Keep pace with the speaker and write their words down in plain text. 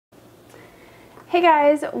Hey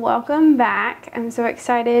guys, welcome back. I'm so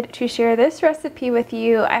excited to share this recipe with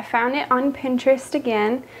you. I found it on Pinterest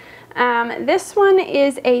again. This one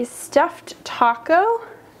is a stuffed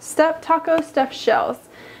stuffed shells.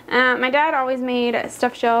 My dad always made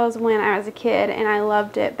stuffed shells when I was a kid and I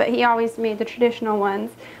loved it, but he always made the traditional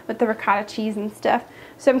ones with the ricotta cheese and stuff.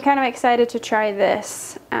 So I'm kind of excited to try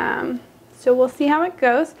this. So we'll see how it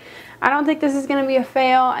goes. I don't think this is going to be a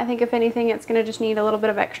fail. I think if anything, it's going to just need a little bit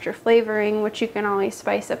of extra flavoring, which you can always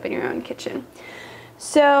spice up in your own kitchen.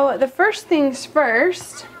 So the first things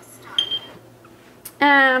first,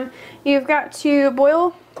 you've got to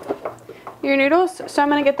boil your noodles. So I'm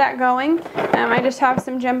going to get that going. I just have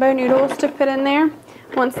some jumbo noodles to put in there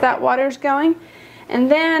once that water's going. And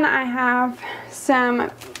then I have some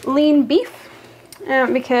lean beef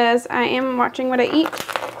because I am watching what I eat.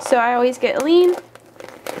 So I always get lean.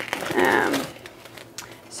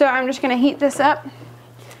 So I'm just going to heat this up.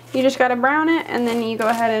 You just got to brown it, and then you go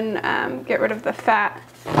ahead and get rid of the fat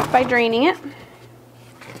by draining it.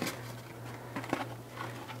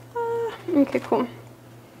 Okay, cool.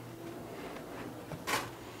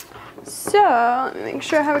 So let me make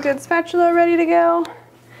sure I have a good spatula ready to go.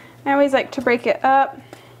 I always like to break it up.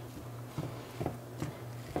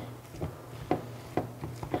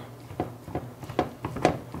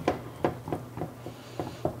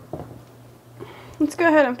 Let's go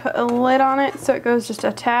ahead and put a lid on it so it goes just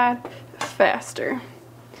a tad faster.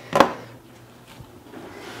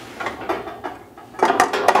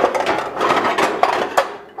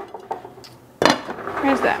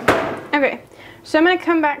 There's that. Okay, so I'm going to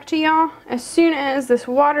come back to y'all as soon as this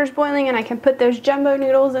water's boiling and I can put those jumbo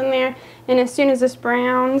noodles in there, and as soon as this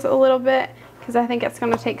browns a little bit, because I think it's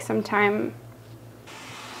going to take some time.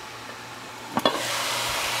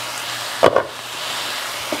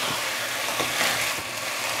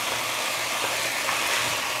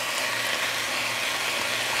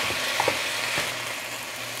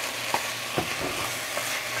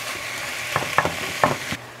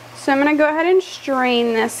 So I'm going to go ahead and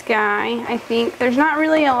strain this guy. I think there's not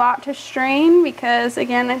really a lot to strain because,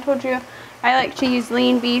 again, I told you I like to use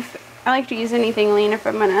lean beef. I like to use anything lean if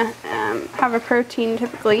I'm going to have a protein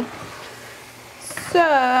typically.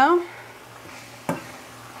 So I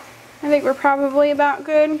think we're probably about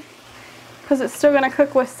good because it's still going to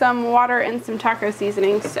cook with some water and some taco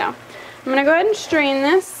seasoning. So I'm going to go ahead and strain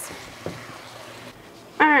this.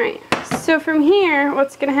 Alright, so from here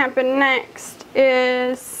what's going to happen next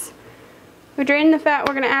is we drain the fat,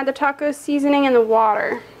 we're going to add the taco seasoning and the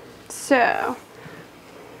water. So,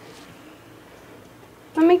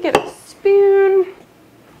 let me get a spoon.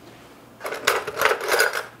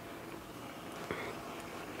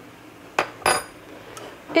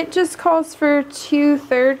 It just calls for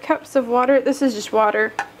 2/3 cups of water. This is just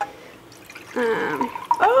water.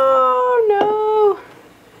 Oh no!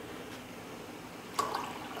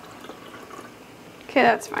 Okay,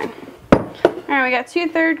 that's fine. Alright, we got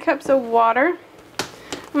 2/3 cups of water.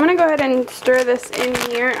 I'm going to go ahead and stir this in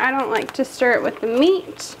here. I don't like to stir it with the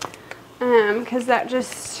meat because that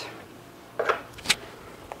just,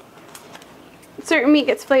 certain meat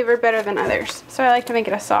gets flavored better than others. So I like to make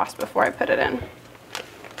it a sauce before I put it in.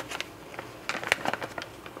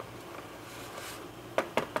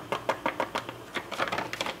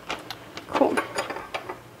 Cool.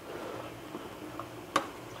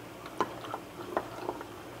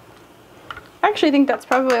 I actually think that's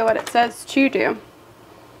probably what it says to do.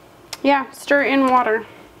 Yeah, stir in water.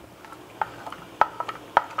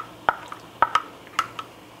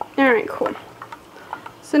 Alright, cool.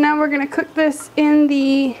 So now we're going to cook this in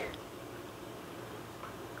the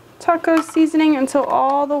taco seasoning until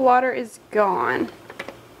all the water is gone.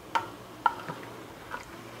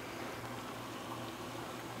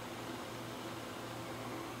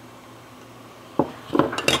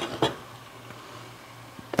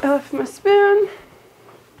 I left my spoon,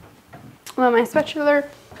 my spatula.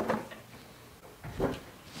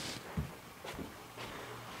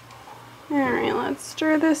 Alright, let's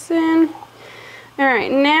stir this in.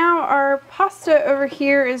 Alright, now our pasta over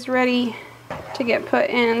here is ready to get put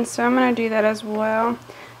in, so I'm going to do that as well.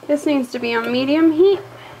 This needs to be on medium heat.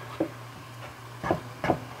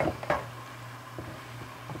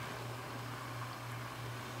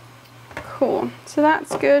 Cool, so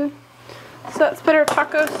that's good. So let's put our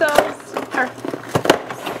taco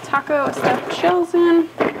stuffed shells in.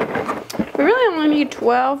 We really only need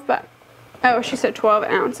 12, but, oh, she said 12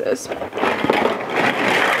 ounces.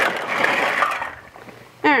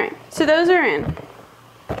 Alright, so those are in. Do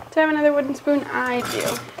I have another wooden spoon? I do.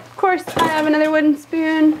 Of course, I have another wooden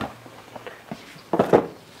spoon.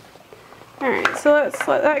 Alright, so let's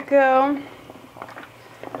let that go.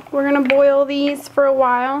 We're gonna boil these for a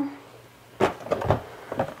while.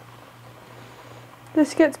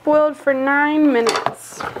 This gets boiled for 9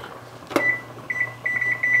 minutes,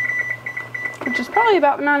 which is probably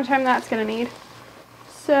about the amount of time that's gonna need.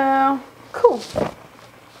 So, cool.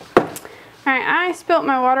 Alright, I spilt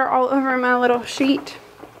my water all over my little sheet.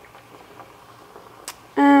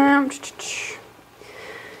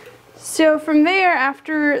 So from there,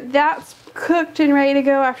 after that's cooked and ready to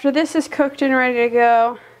go, after this is cooked and ready to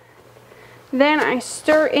go, then I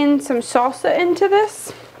stir in some salsa into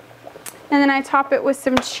this, and then I top it with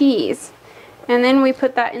some cheese, and then we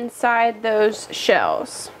put that inside those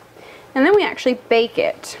shells, and then we actually bake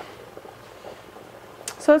it.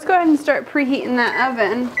 So let's go ahead and start preheating that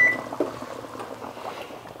oven.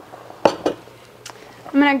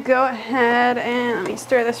 I'm gonna go ahead and let me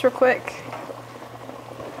stir this real quick.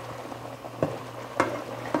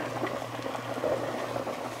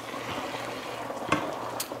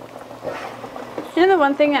 You know, the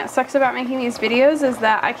one thing that sucks about making these videos is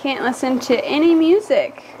that I can't listen to any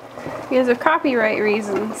music because of copyright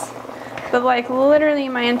reasons. But like literally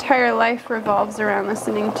my entire life revolves around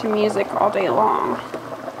listening to music all day long.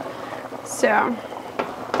 So,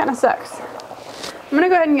 kind of sucks. I'm gonna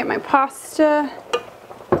go ahead and get my pasta.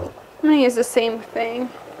 I'm gonna use the same thing.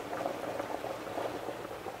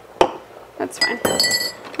 That's fine.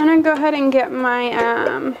 I'm gonna go ahead and get my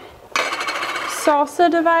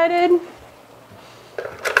salsa divided.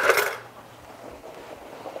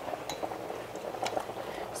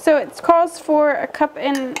 So it calls for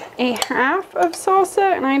 1.5 cups of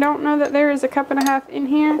salsa, and I don't know that there is 1.5 cups in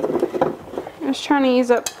here. I'm just trying to use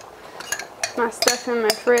up my stuff in my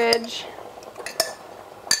fridge.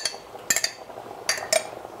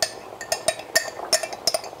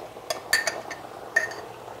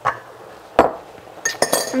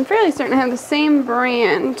 I'm fairly certain I have the same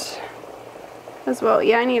brand as well.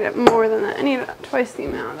 Yeah, I need it more than that. I need twice the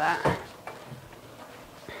amount of that.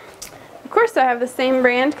 Of course I have the same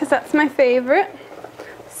brand because that's my favorite.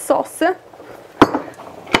 Salsa.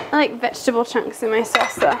 I like vegetable chunks in my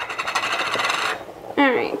salsa.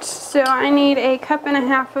 Alright, so I need 1.5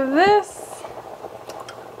 cups of this.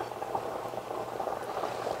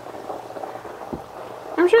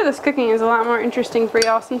 I'm sure this cooking is a lot more interesting for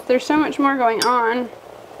y'all since there's so much more going on.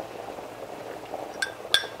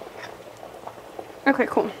 Okay,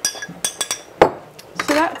 cool.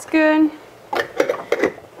 So that's good.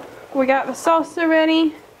 We got the salsa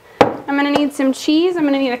ready. I'm gonna need some cheese. I'm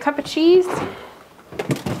gonna need 1 cup of cheese.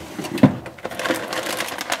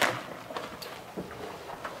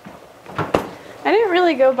 I didn't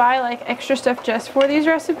really go buy like extra stuff just for these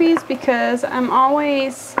recipes because I'm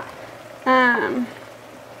always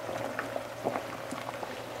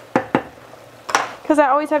because I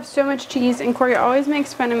always have so much cheese and Corey always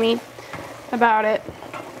makes fun of me about it.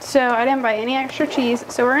 So I didn't buy any extra cheese.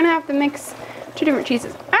 So we're gonna have to mix 2 different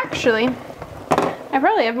cheeses. Actually, I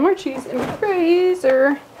probably have more cheese in the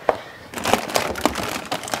freezer.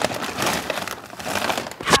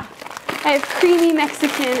 I have creamy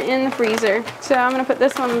Mexican in the freezer. So I'm gonna put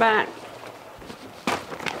this one back.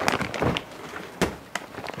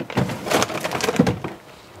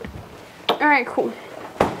 Alright, cool.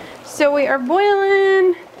 So we are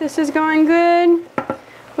boiling. This is going good.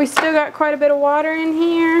 We still got quite a bit of water in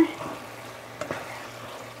here.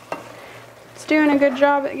 It's doing a good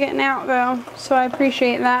job at getting out though, so I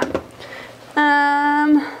appreciate that.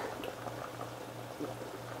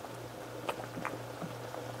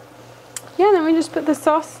 Yeah, then we just put the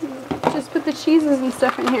sauce, just put the cheeses and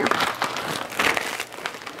stuff in here.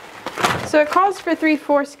 So it calls for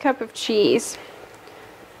 3/4 cup of cheese.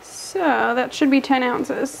 So that should be 10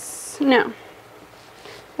 ounces. No,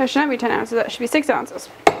 that should not be 10 ounces, that should be 6 ounces.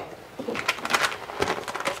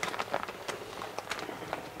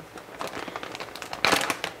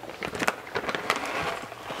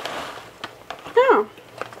 Oh,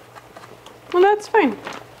 well that's fine.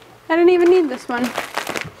 I didn't even need this one.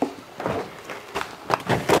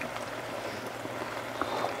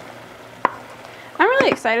 I'm really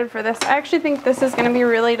excited for this. I actually think this is going to be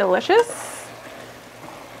really delicious.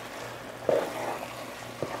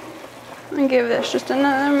 I'm going to give this just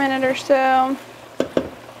another minute or so.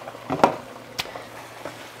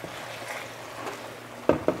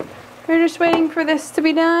 We're just waiting for this to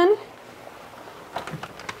be done.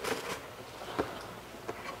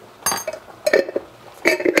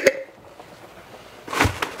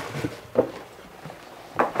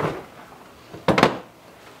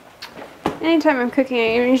 Anytime I'm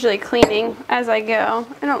cooking, I'm usually cleaning as I go.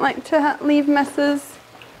 I don't like to leave messes.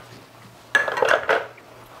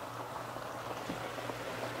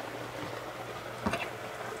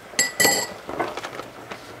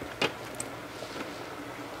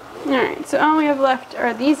 Alright, so all we have left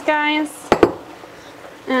are these guys.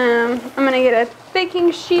 I'm going to get a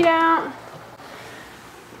baking sheet out.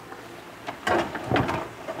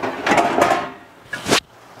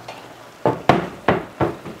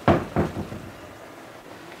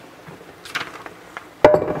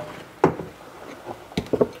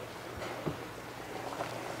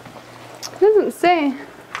 It doesn't say.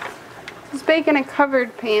 Let's bake in a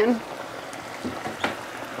covered pan.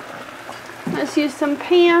 Let's use some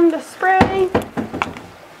Pam to spray.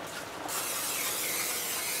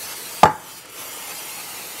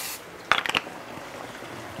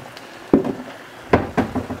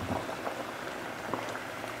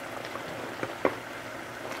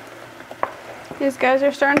 These guys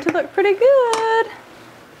are starting to look pretty good.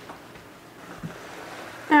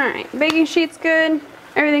 Alright, baking sheet's good.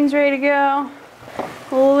 Everything's ready to go.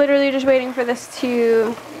 Literally just waiting for this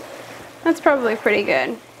to... That's probably pretty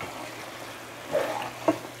good.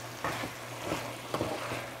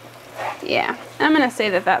 Yeah, I'm going to say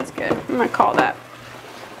that that's good. I'm going to call that.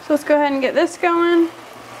 So let's go ahead and get this going.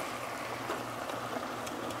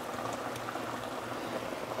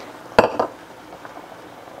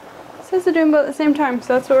 It says to do them both at the same time,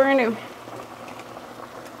 so that's what we're going to do.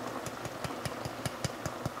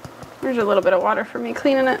 There's a little bit of water for me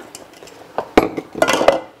cleaning it.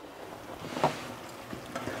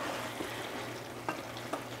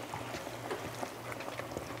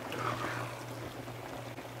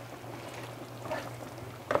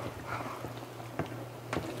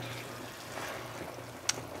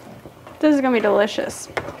 This is going to be delicious.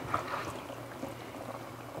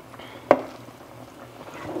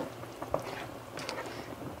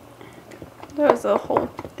 There was a whole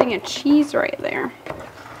thing of cheese right there.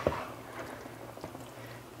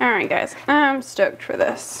 Alright guys, I'm stoked for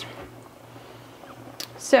this.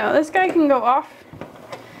 So this guy can go off.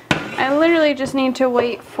 I literally just need to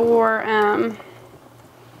wait for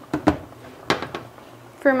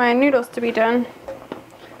my noodles to be done.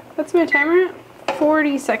 What's my timer at?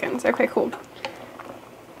 40 seconds. Okay, cool.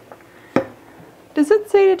 Does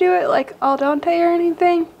it say to do it like al dente or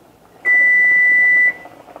anything?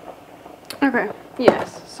 Okay,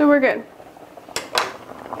 yes, so we're good.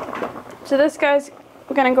 So this guy's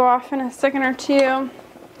gonna go off in a second or two,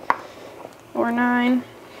 or 9.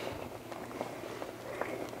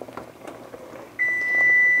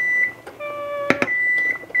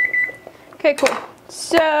 Okay, cool.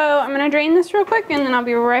 So I'm gonna drain this real quick and then I'll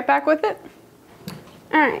be right back with it.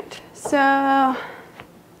 Alright, so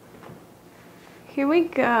here we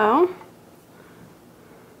go.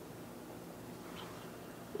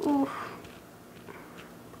 Oof.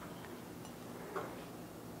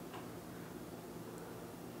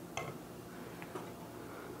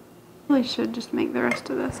 Really should just make the rest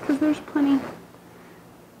of this because there's plenty.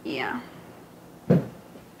 Yeah.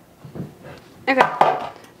 Okay,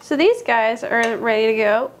 so these guys are ready to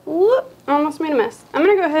go. Whoop, almost made a mess. I'm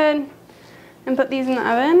gonna go ahead and put these in the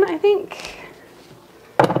oven. I think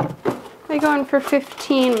they go in for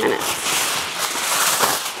 15 minutes.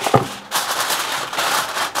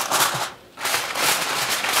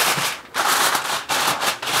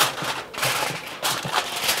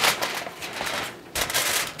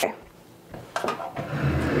 Okay.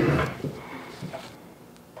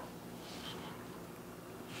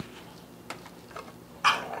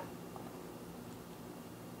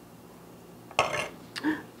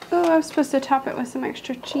 Oh, I was supposed to top it with some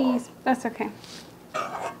extra cheese. That's okay.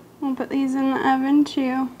 We'll put these in the oven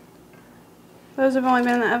too. Those have only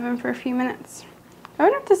been in the oven for a few minutes. I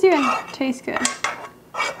wonder if this even tastes good.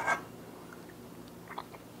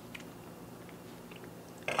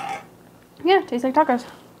 Yeah, tastes like tacos.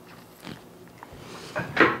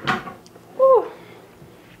 Ooh,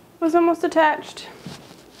 was almost attached.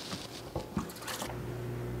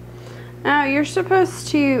 Now you're supposed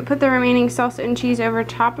to put the remaining salsa and cheese over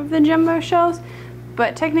top of the jumbo shells,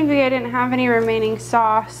 but technically I didn't have any remaining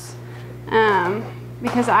sauce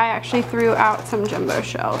because I actually threw out some jumbo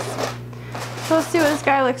shells. So let's see what this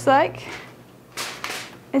guy looks like.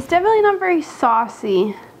 It's definitely not very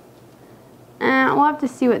saucy. We'll have to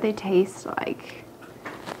see what they taste like.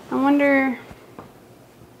 I wonder,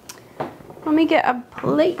 let me get a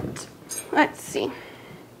plate. Let's see. I'm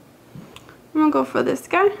gonna go for this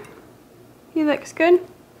guy. He looks good.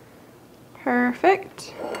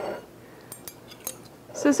 Perfect.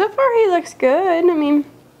 So far he looks good. I mean,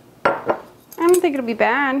 I don't think it'll be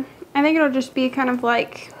bad. I think it'll just be kind of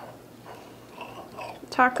like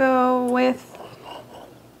taco with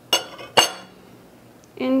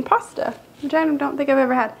in pasta, which I don't think I've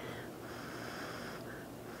ever had.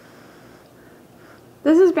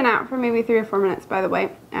 This has been out for maybe 3 or 4 minutes, by the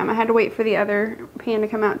way. I had to wait for the other pan to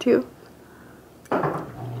come out too.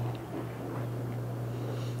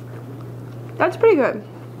 That's pretty good.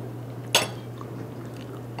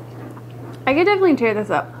 I could definitely tear this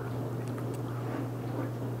up.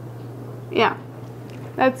 Yeah,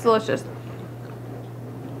 that's delicious.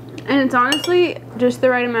 And it's honestly just the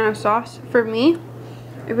right amount of sauce for me.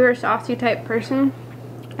 If you're a saucy type person,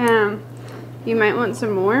 you might want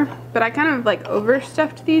some more. But I kind of like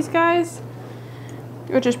overstuffed these guys,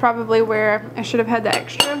 which is probably where I should have had the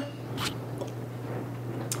extra.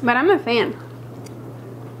 But I'm a fan.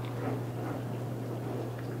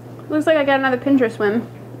 Looks like I got another Pinterest win.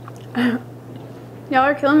 Y'all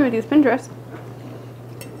are killing me with these Pinterest.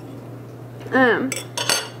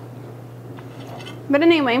 But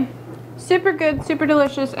anyway, super good, super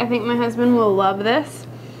delicious. I think my husband will love this.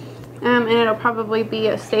 And it'll probably be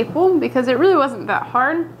a staple because it really wasn't that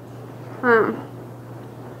hard. And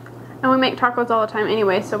we make tacos all the time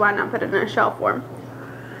anyway, so why not put it in a shell form?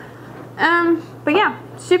 But yeah,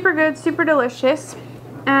 super good, super delicious.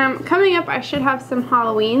 Coming up, I should have some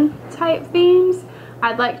Halloween type themes.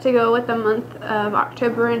 I'd like to go with the month of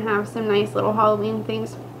October and have some nice little Halloween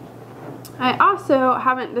things. I also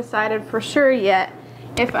haven't decided for sure yet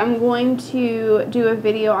if I'm going to do a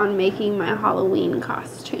video on making my Halloween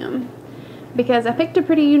costume, because I picked a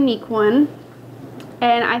pretty unique one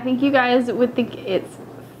and I think you guys would think it's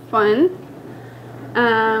fun.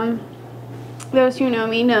 Those who know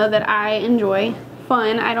me know that I enjoy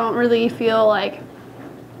fun. I don't really feel like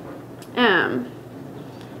I'm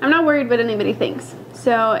not worried what anybody thinks.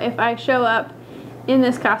 So if I show up in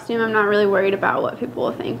this costume, I'm not really worried about what people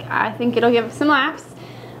will think. I think it'll give some laughs.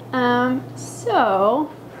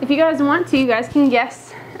 So if you guys want to, you guys can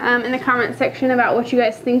guess in the comment section about what you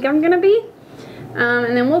guys think I'm gonna be,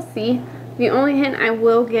 and then we'll see. The only hint I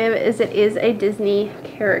will give is it is a Disney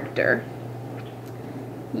character.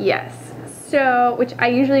 Yes. So, which I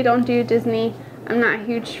usually don't do Disney. I'm not a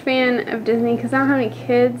huge fan of Disney because I don't have any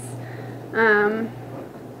kids.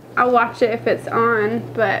 I'll watch it if it's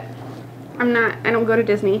on, but I don't go to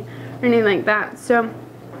Disney or anything like that. So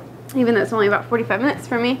even though it's only about 45 minutes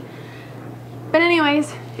for me. But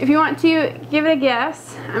anyways, if you want to give it a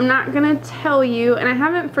guess, I'm not gonna tell you, and I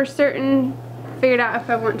haven't for certain figured out if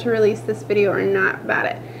I want to release this video or not about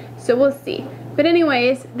it. So we'll see. But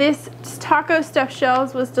anyways, this taco stuffed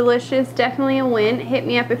shells was delicious. Definitely a win. Hit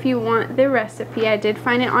me up if you want the recipe. I did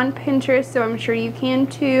find it on Pinterest, so I'm sure you can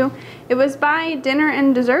too. It was by Dinner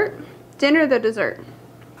and Dessert. Dinner the Dessert.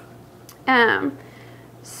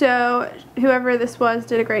 So whoever this was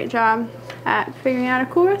did a great job at figuring out a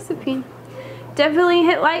cool recipe. Definitely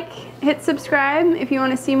hit like, hit subscribe if you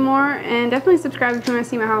want to see more, and definitely subscribe if you want to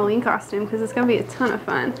see my Halloween costume because it's going to be a ton of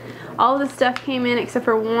fun. All of the stuff came in except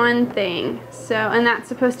for one thing, so, and that's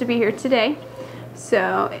supposed to be here today,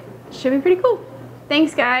 so it should be pretty cool.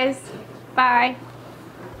 Thanks guys. Bye.